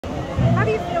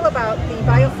about the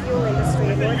biofuel industry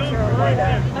in North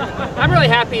Carolina? I'm really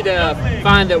happy to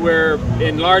find that we're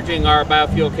enlarging our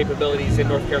biofuel capabilities in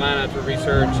North Carolina through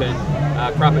research and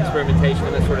crop experimentation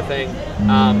and that sort of thing.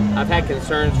 I've had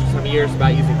concerns for some years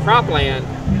about using cropland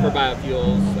for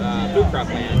biofuels, food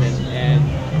cropland,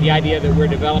 and the idea that we're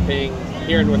developing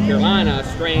here in North Carolina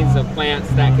strains of plants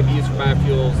that could be used for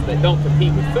biofuels that don't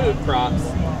compete with food crops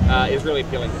is really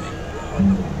appealing to me.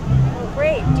 Well,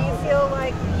 great. Do you feel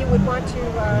like you would want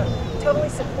to totally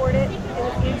support it in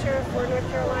the future for North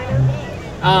Carolina?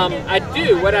 I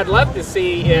do. What I'd love to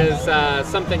see is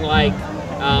something like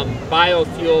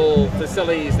biofuel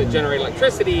facilities that generate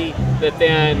electricity that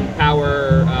then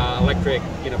power electric,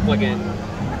 plug-in,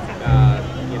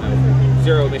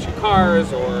 zero-emission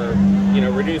cars, or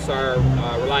reduce our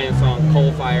reliance on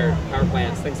coal-fired power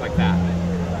plants, things like that.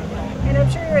 And I'm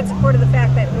sure you're in support of the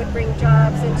fact that it would bring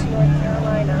jobs into North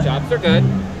Carolina. Jobs are good.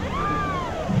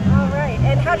 All right.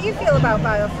 And how do you feel about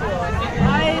biofuels?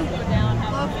 I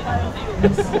love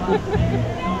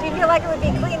biofuels. Do you feel like it would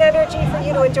be clean energy for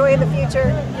you to enjoy in the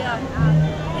future? Yeah.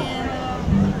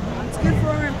 And it's good for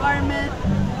our environment,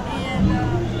 and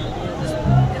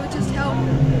it would just help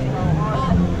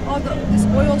all this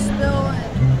oil spill,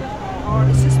 and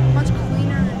it's just much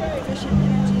cleaner and efficient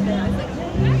energy that I think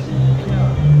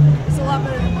it's a lot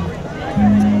better than what we're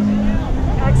doing.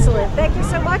 Excellent. Thank you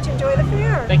so much. Enjoy the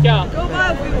fair. Thank y'all. Go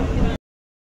Biofuels!